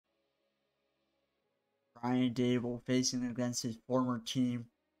Brian Dable facing against his former team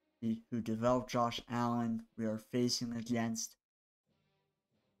who developed Josh Allen. We are facing against.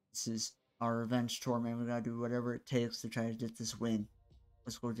 This is our revenge tour, man. We gotta do whatever it takes to try to get this win.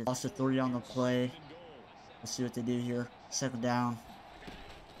 Let's go. Just lost a 3 on the play. Let's see what they do here. Second down.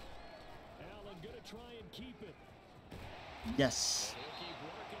 Yes.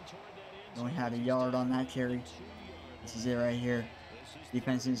 Only had a yard on that carry. This is it right here.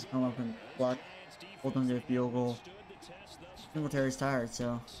 Defense needs to come up and block. Hold them to a field goal. Singletary's tired,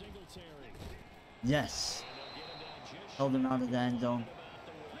 so. Yes. Held them out of the end zone.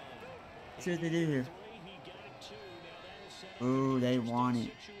 Let's see what they do here. Ooh, they want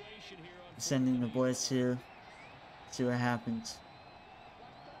it. Sending the blitz here. See what happens.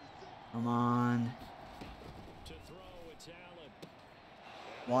 Come on.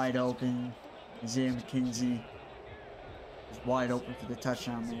 Wide open. Isaiah McKenzie is wide open for the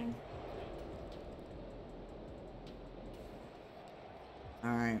touchdown, man.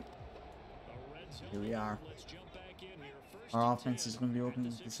 Alright. Here we are. Our offense is going to be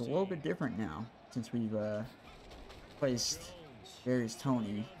looking just a little bit different now, since we've placed Darius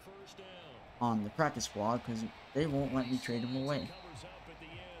Toney on the practice squad, because they won't let me trade him away.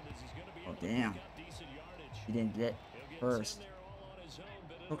 Oh, damn. He didn't get first.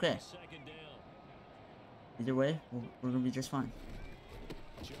 Okay. Either way, we're going to be just fine.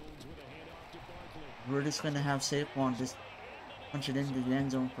 We're just going to have Saquon just punch it into the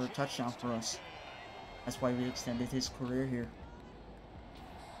end zone for a touchdown for us. That's why we extended his career here.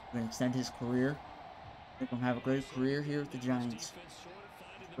 We're going to extend his career. Make him have a great career here with the Giants.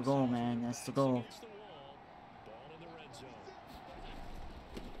 That's the goal, man. That's the goal.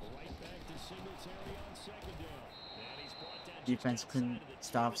 Defense couldn't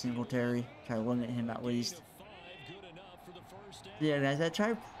stop Singletary. Try to limit him at least. Yeah, guys, I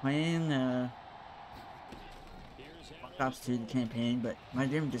tried playing Black Ops 2 the campaign, but my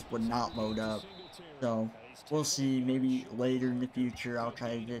game just would not load up. So we'll see. Maybe later in the future I'll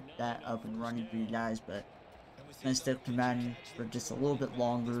try to get that up and running for you guys, but I'm gonna stick to Madden for just a little bit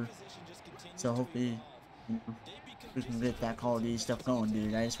longer. So hopefully, you know, we can get that Call of Duty stuff going,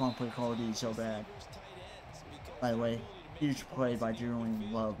 dude. I just want to play Call of Duty so bad. By the way, huge play by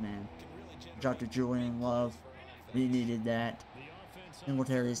Julian Love, man. Shout out to Julian Love. We needed that.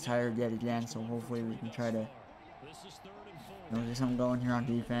 Singletary is tired yet again, so hopefully we can try to, you know, get something going here on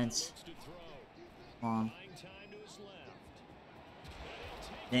defense. Come on.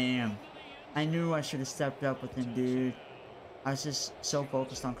 Damn. I knew I should have stepped up with him, dude. I was just so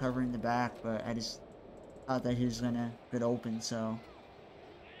focused on covering the back, but I just thought that he was gonna get open, so.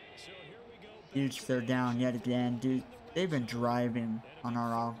 Huge third down yet again, dude. They've been driving on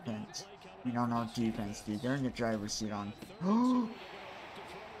our offense. I mean, on our defense, dude. They're in the driver's seat on.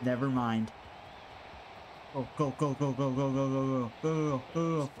 Never mind. Go, go, go, go, go, go, go, go, go, go,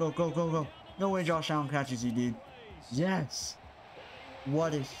 go, go, go, go, go. No way Josh Allen catches you, dude. Yes.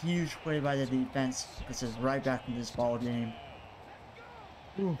 What a huge play by the defense. Puts us right back in this ball game.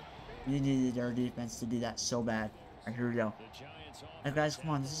 Ooh. We needed our defense to do that so bad. Alright, here we go. Hey guys, come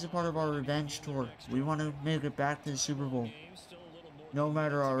on. This is a part of our revenge tour. We want to make it back to the Super Bowl. No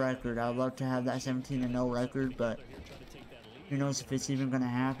matter our record. I'd love to have that 17-0 record, but who knows if it's even going to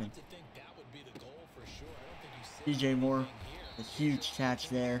happen. DJ Moore, a huge catch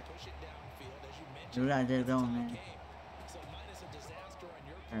there. We gotta get it going, man.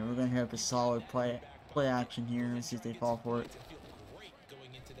 Alright, we're gonna hit up a solid play action here and see if they fall for it.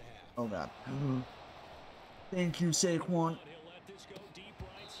 Oh god. Thank you, Saquon.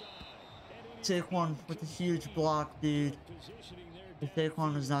 Saquon with a huge block, dude. If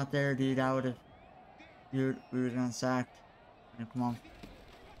Saquon was not there, dude, I would have. Dude, we were gonna sacked. Yeah, come on.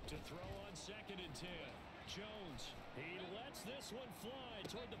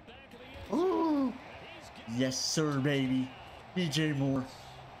 Ooh. Yes, sir, baby. DJ Moore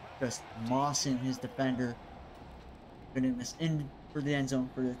just mossing his defender, putting us in for the end zone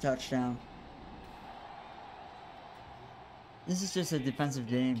for the touchdown. This is just a defensive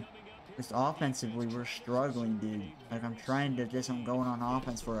game. Just offensively, we're struggling, dude. Like, I'm trying to get something going on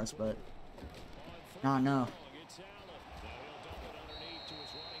offense for us, but not enough.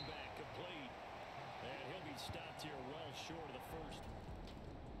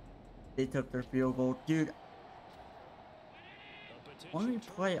 They took their field goal. Dude, why don't we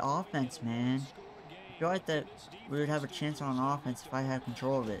play offense, man? I feel like that we would have a chance on offense if I had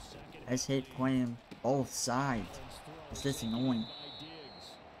control of it. I just hate playing both sides. It's just annoying.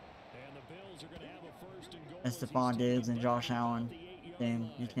 That's Stephon Diggs and Josh Allen thing.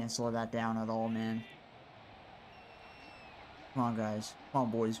 You can't slow that down at all, man. Come on, guys. Come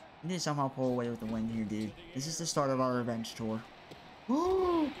on, boys. We need to somehow pull away with the win here, dude. This is the start of our revenge tour.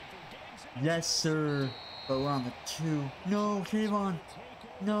 Woo! Yes, sir. But we're on the 2. No, Kayvon.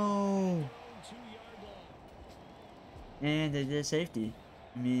 No. And they did safety.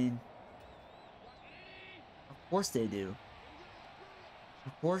 I mean, of course they do.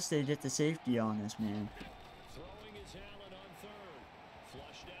 Of course they get the safety on us, man.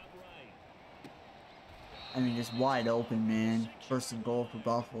 I mean, just wide open, man. First and goal for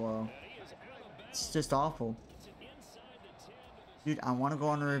Buffalo. It's just awful. Dude, I want to go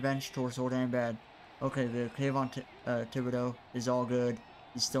on a revenge tour so damn bad. Okay, the Kayvon Thibodeau is all good.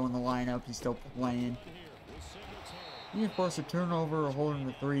 He's still in the lineup. He's still playing. You need to force a turnover or holding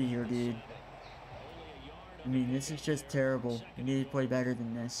the 3 here, dude. I mean, this is just terrible. We need to play better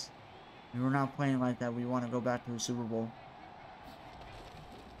than this. If we're not playing like that, we want to go back to the Super Bowl.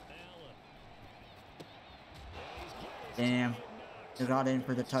 Damn. They got in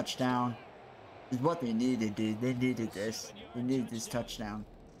for the touchdown. This is what they needed, dude. They needed this. They needed this touchdown.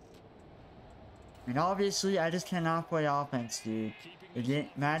 And obviously, I just cannot play offense, dude.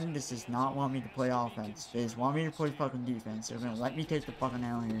 Madden just does not want me to play offense. They just want me to play fucking defense. They're gonna let me take the fucking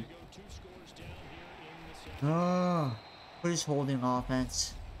L here. Oh, please holding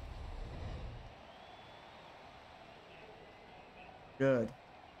offense. Good.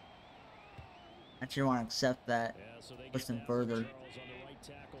 Actually want to accept that. Push them further.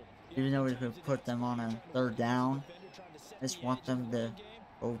 Even though we could put them on a 3rd down, I just want them to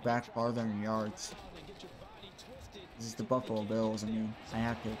go back farther in yards. This is the Buffalo Bills. I mean, I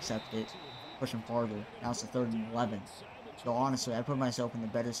have to accept it. Push them farther. Now it's a 3rd and 11. So honestly, I put myself in a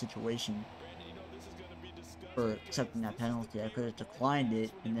better situation for accepting that penalty. I could have declined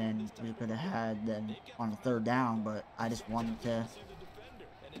it, and then we could have had them on a 3rd down, but I just wanted to.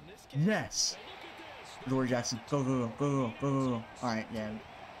 Yes! George Jackson, go, go, go, go, go, go, go. Alright, yeah.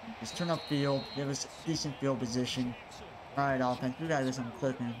 Just turn up field, give us decent field position. Alright, offense, we gotta get some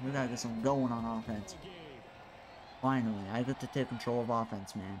clicking. We gotta get some going on offense. Finally, I get to take control of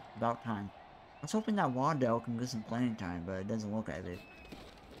offense, man. About time. I was hoping that Waddell can get some playing time, but it doesn't look like it.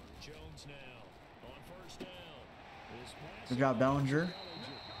 Good job, Bellinger.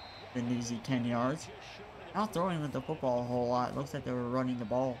 An easy 10 yards. Not throwing with the football a whole lot. It looks like they were running the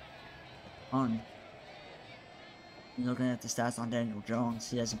ball. Looking at the stats on Daniel Jones,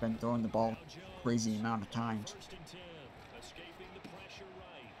 he hasn't been throwing the ball a crazy amount of times.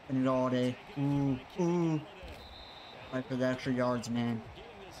 And it all day. Ooh, ooh. Fight for the extra yards, man.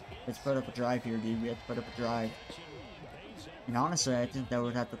 Let's put up a drive here, dude. We have to put up a drive. And honestly, I think that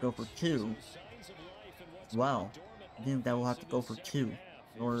would have to go for 2. Well, I think that we'll have to go for 2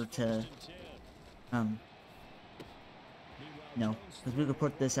 in order to, no, because we could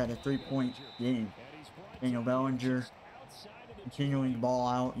put this at a 3-point game. Daniel Bellinger continuing the ball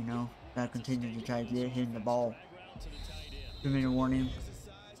out, you know, gotta continue to try to get him the ball. 2-minute warning.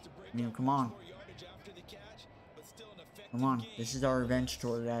 I mean, come on. Come on, this is our revenge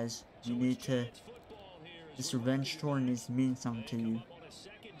tour, guys. You need to, this revenge tour needs to mean something to you.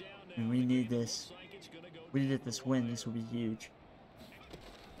 And we need this. We get this win, this will be huge.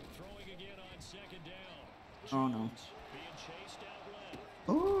 Oh no.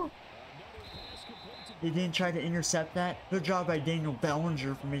 Oh! He didn't try to intercept that. Good job by Daniel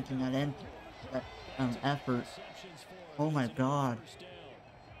Bellinger for making that effort. Oh my god.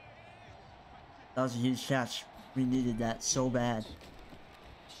 That was a huge catch. We needed that so bad.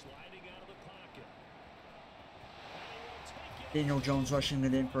 Daniel Jones rushing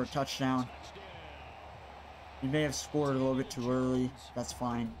it in for a touchdown. We may have scored a little bit too early. That's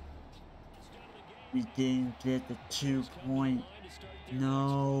fine. We didn't get the 2-point.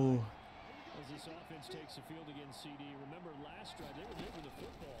 No. This offense takes the field against CD. Remember last drive they were there for the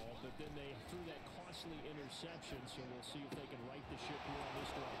football, but then they threw that costly interception. So we'll see if they can right the ship here on this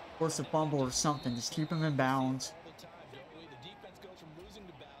drive. Force a fumble or something. Just keep him in bounds.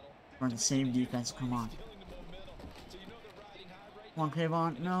 We're on the same defense. Come on. Come on,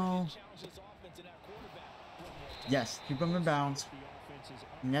 Kayvon. No. Yes, keep them in bounds.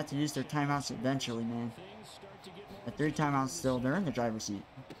 And you have to use their timeouts eventually, man. At 3 timeouts still, they're in the driver's seat.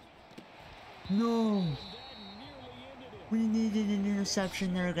 No! We needed an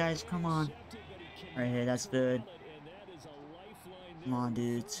interception there, guys. Come on. Alright, hey, that's good. Come on,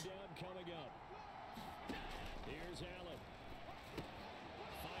 dudes.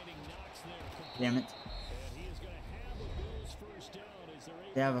 Damn it.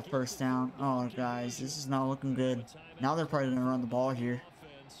 They have a 1st down. Oh, guys, this is not looking good. Now they're probably going to run the ball here.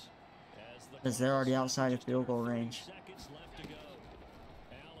 Because they're already outside of field goal range.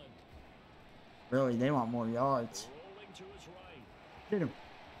 Really, they want more yards. Get him.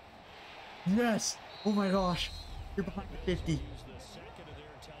 Yes. Oh my gosh. You're behind the 50.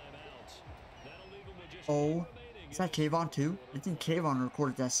 Oh. Is that Kayvon too? I think Kayvon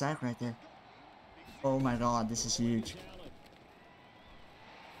recorded that sack right there. Oh my god, this is huge.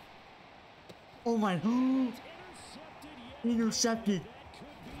 Oh my god. Intercepted.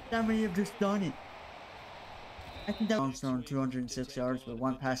 That may have just done it. I think that was thrown 206 yards, but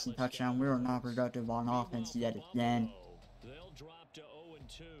one passing touchdown. We were not productive on offense yet again.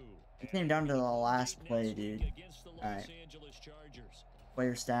 It came down to the last play, dude. Alright.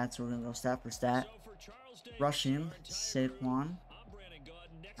 Player stats. We're going to go stat for stat. Rushing, Saquon.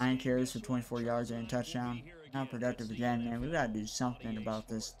 9 carries for 24 yards and a touchdown. Not productive again, man. We got to do something about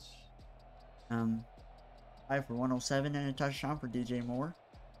this. 5 for 107 and a touchdown for DJ Moore.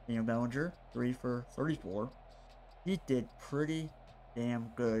 Daniel Bellinger, 3 for 34. He did pretty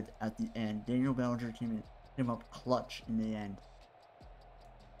damn good at the end. Daniel Bellinger came up clutch in the end.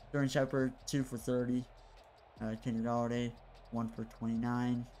 Sterling Shepard, 2 for 30. Kenny Galladay, 1 for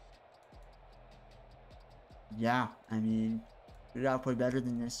 29. Yeah, I mean, we gotta play better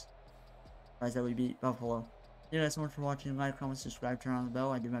than this. Surprised that we beat Buffalo. Thank you guys so much for watching. Like, comment, subscribe, turn on the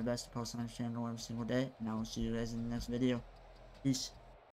bell. I do my best to post on this channel every single day. And I will see you guys in the next video. Peace.